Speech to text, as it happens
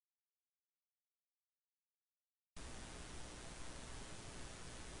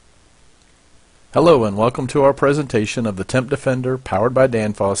Hello and welcome to our presentation of the TempDefender powered by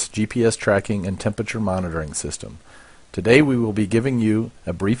Danfoss GPS tracking and temperature monitoring system. Today we will be giving you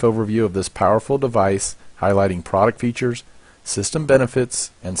a brief overview of this powerful device, highlighting product features, system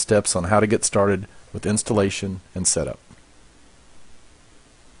benefits, and steps on how to get started with installation and setup.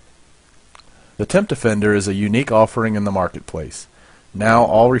 The TempDefender is a unique offering in the marketplace. Now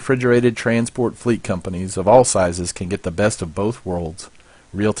all refrigerated transport fleet companies of all sizes can get the best of both worlds: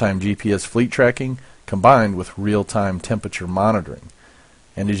 real-time GPS fleet tracking combined with real-time temperature monitoring.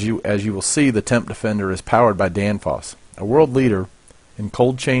 And as you will see, the TempDefender is powered by Danfoss, a world leader in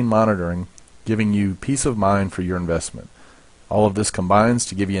cold chain monitoring, giving you peace of mind for your investment. All of this combines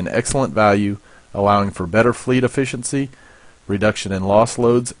to give you an excellent value, allowing for better fleet efficiency, reduction in loss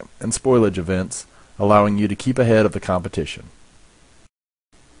loads and spoilage events, allowing you to keep ahead of the competition.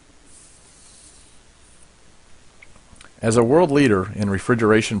 As a world leader in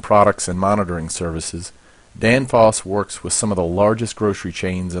refrigeration products and monitoring services, Danfoss works with some of the largest grocery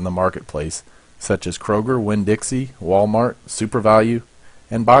chains in the marketplace, such as Kroger, Winn-Dixie, Walmart, SuperValu,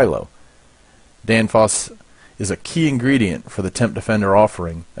 and Bi-Lo. Danfoss is a key ingredient for the TempDefender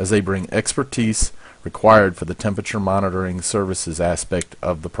offering, as they bring expertise required for the temperature monitoring services aspect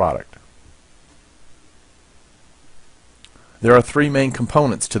of the product. There are three main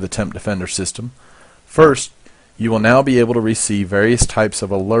components to the TempDefender system. First, you will now be able to receive various types of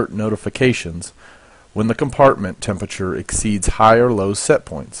alert notifications when the compartment temperature exceeds high or low set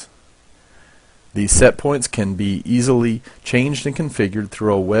points. These set points can be easily changed and configured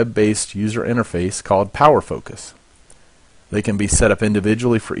through a web-based user interface called PowerFocus. They can be set up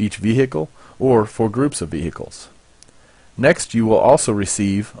individually for each vehicle or for groups of vehicles. Next, you will also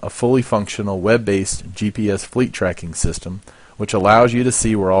receive a fully functional web-based GPS fleet tracking system, which allows you to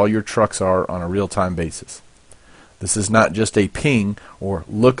see where all your trucks are on a real-time basis. This is not just a ping or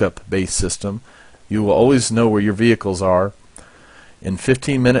lookup based system. You will always know where your vehicles are in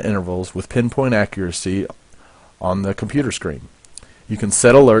 15-minute intervals with pinpoint accuracy on the computer screen. You can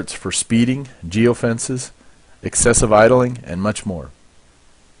set alerts for speeding, geofences, excessive idling, and much more.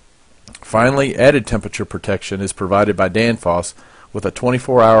 Finally, added temperature protection is provided by Danfoss with a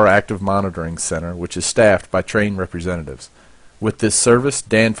 24-hour active monitoring center, which is staffed by trained representatives. With this service,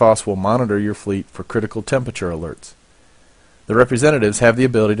 Danfoss will monitor your fleet for critical temperature alerts. The representatives have the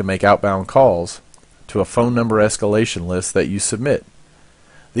ability to make outbound calls to a phone number escalation list that you submit.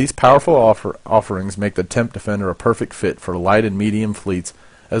 These powerful offerings make the TempDefender a perfect fit for light and medium fleets,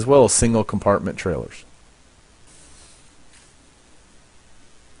 as well as single compartment trailers.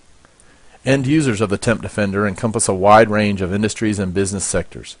 End users of the TempDefender encompass a wide range of industries and business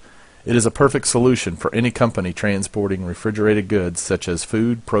sectors. It is a perfect solution for any company transporting refrigerated goods such as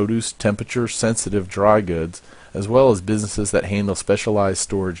food, produce, temperature-sensitive dry goods, as well as businesses that handle specialized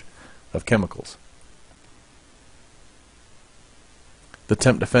storage of chemicals. The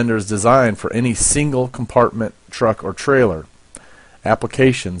TempDefender is designed for any single compartment truck or trailer.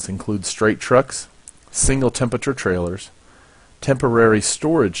 Applications include straight trucks, single temperature trailers, temporary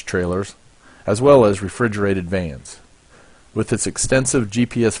storage trailers, as well as refrigerated vans. With its extensive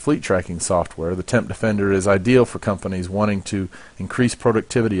GPS fleet tracking software, the TempDefender is ideal for companies wanting to increase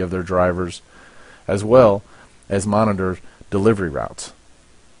productivity of their drivers, as well as monitor delivery routes.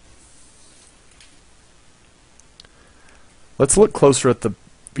 Let's look closer at the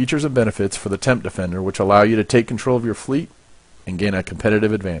features and benefits for the TempDefender, which allow you to take control of your fleet and gain a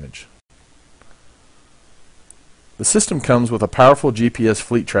competitive advantage. The system comes with a powerful GPS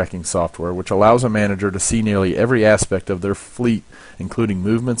fleet tracking software, which allows a manager to see nearly every aspect of their fleet, including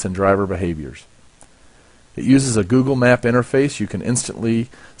movements and driver behaviors. It uses a Google Map interface. You can instantly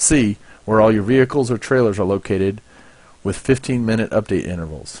see where all your vehicles or trailers are located with 15-minute update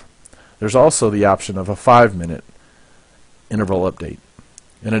intervals. There's also the option of a 5-minute interval update.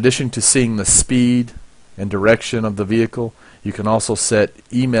 In addition to seeing the speed and direction of the vehicle, you can also set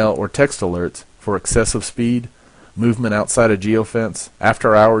email or text alerts for excessive speed, movement outside a geofence,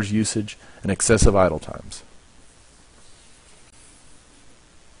 after-hours usage, and excessive idle times.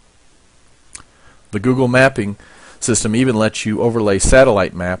 The Google Mapping system even lets you overlay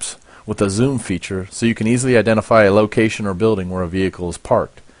satellite maps with a zoom feature so you can easily identify a location or building where a vehicle is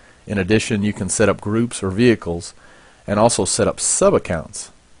parked. In addition, you can set up groups or vehicles and also set up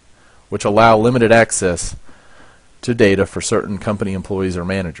sub-accounts, which allow limited access to data for certain company employees or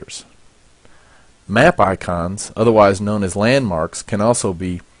managers. Map icons, otherwise known as landmarks, can also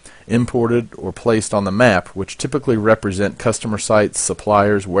be imported or placed on the map, which typically represent customer sites,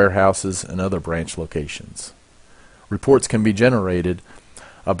 suppliers, warehouses, and other branch locations. Reports can be generated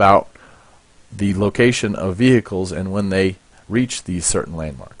about the location of vehicles and when they reach these certain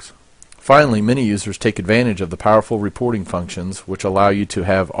landmarks. Finally, many users take advantage of the powerful reporting functions which allow you to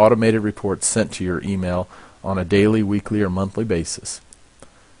have automated reports sent to your email on a daily, weekly, or monthly basis.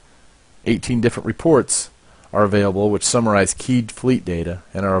 18 different reports are available which summarize key fleet data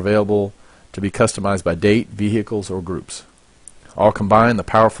and are available to be customized by date, vehicles, or groups. All combined, the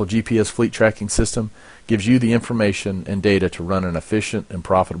powerful GPS fleet tracking system gives you the information and data to run an efficient and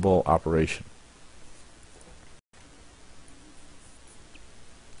profitable operation.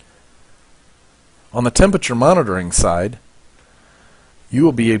 On the temperature monitoring side, you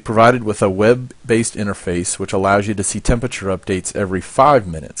will be provided with a web-based interface which allows you to see temperature updates every 5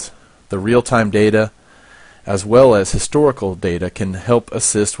 minutes. The real-time data as well as historical data can help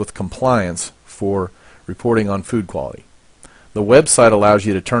assist with compliance for reporting on food quality. The website allows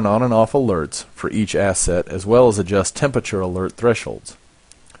you to turn on and off alerts for each asset as well as adjust temperature alert thresholds.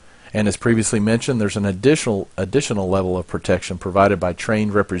 And as previously mentioned, there's an additional level of protection provided by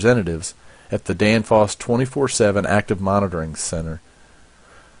trained representatives at the Danfoss 24/7 Active Monitoring Center,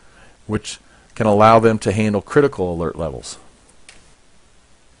 which can allow them to handle critical alert levels.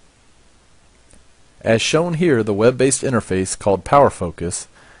 As shown here, the web-based interface called PowerFocus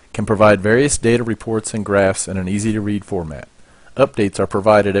can provide various data reports and graphs in an easy-to-read format. Updates are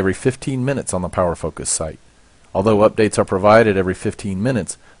provided every 15 minutes on the PowerFocus site. Although updates are provided every 15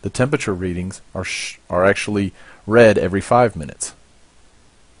 minutes, the temperature readings are actually read every 5 minutes.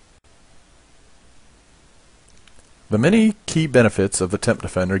 The many key benefits of the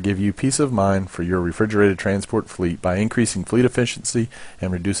TempDefender give you peace of mind for your refrigerated transport fleet by increasing fleet efficiency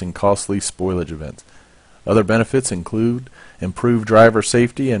and reducing costly spoilage events. Other benefits include improved driver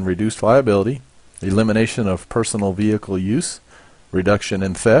safety and reduced liability, elimination of personal vehicle use, reduction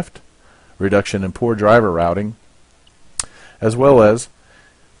in theft, reduction in poor driver routing, as well as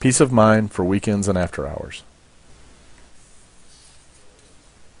peace of mind for weekends and after hours.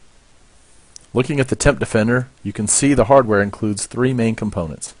 Looking at the TempDefender, you can see the hardware includes 3 main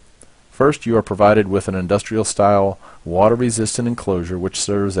components. First, you are provided with an industrial-style water-resistant enclosure which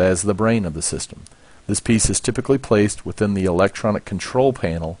serves as the brain of the system. This piece is typically placed within the electronic control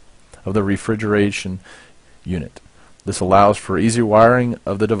panel of the refrigeration unit. This allows for easy wiring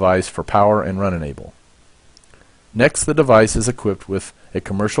of the device for power and run enable. Next, the device is equipped with a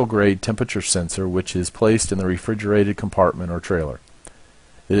commercial-grade temperature sensor which is placed in the refrigerated compartment or trailer.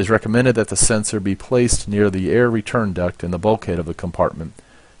 It is recommended that the sensor be placed near the air return duct in the bulkhead of the compartment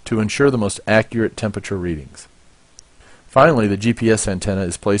to ensure the most accurate temperature readings. Finally, the GPS antenna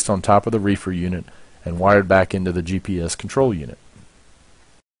is placed on top of the reefer unit and wired back into the GPS control unit.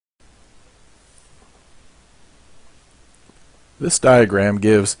 This diagram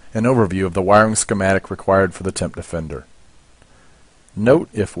gives an overview of the wiring schematic required for the TempDefender. Note,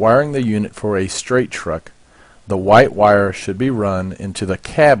 if wiring the unit for a straight truck, the white wire should be run into the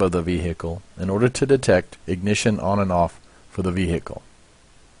cab of the vehicle in order to detect ignition on and off for the vehicle.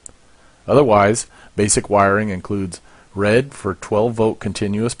 Otherwise, basic wiring includes red for 12-volt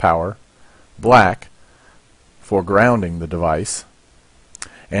continuous power, black for grounding the device,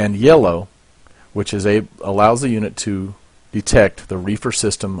 and yellow, which allows the unit to detect the reefer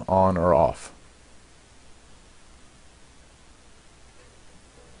system on or off.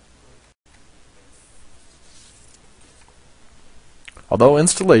 Although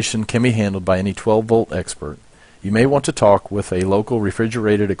installation can be handled by any 12-volt expert, you may want to talk with a local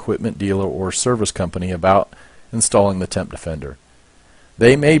refrigerated equipment dealer or service company about installing the TempDefender.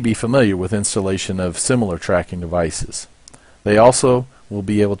 They may be familiar with installation of similar tracking devices. They also will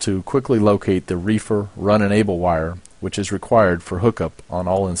be able to quickly locate the reefer run enable wire, which is required for hookup on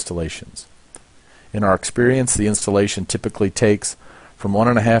all installations. In our experience, the installation typically takes from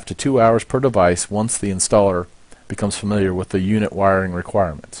 1.5 to 2 hours per device once the installer becomes familiar with the unit wiring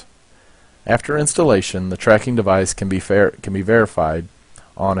requirements. After installation, the tracking device can be verified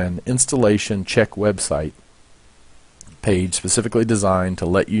on an installation check website page specifically designed to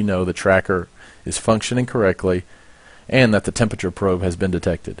let you know the tracker is functioning correctly and that the temperature probe has been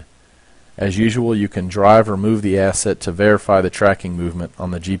detected. As usual, you can drive or move the asset to verify the tracking movement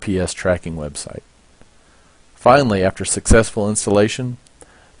on the GPS tracking website. Finally, after successful installation,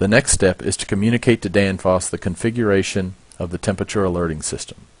 the next step is to communicate to Danfoss the configuration of the temperature alerting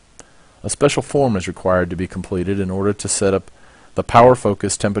system. A special form is required to be completed in order to set up the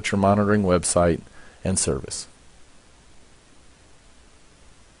PowerFocus temperature monitoring website and service.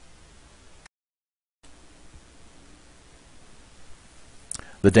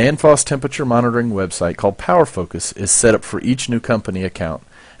 The Danfoss temperature monitoring website called PowerFocus is set up for each new company account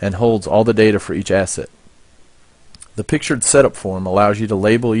and holds all the data for each asset. The pictured setup form allows you to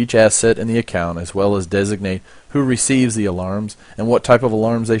label each asset in the account as well as designate who receives the alarms and what type of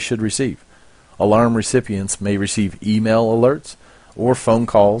alarms they should receive. Alarm recipients may receive email alerts or phone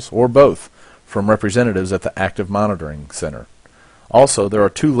calls or both from representatives at the Active Monitoring Center. Also, there are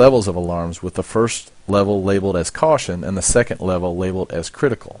two levels of alarms, with the first level labeled as caution and the second level labeled as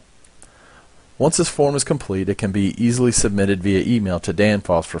critical. Once this form is complete, it can be easily submitted via email to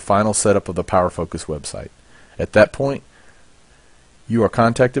Danfoss for final setup of the PowerFocus website. At that point, you are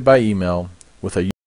contacted by email with a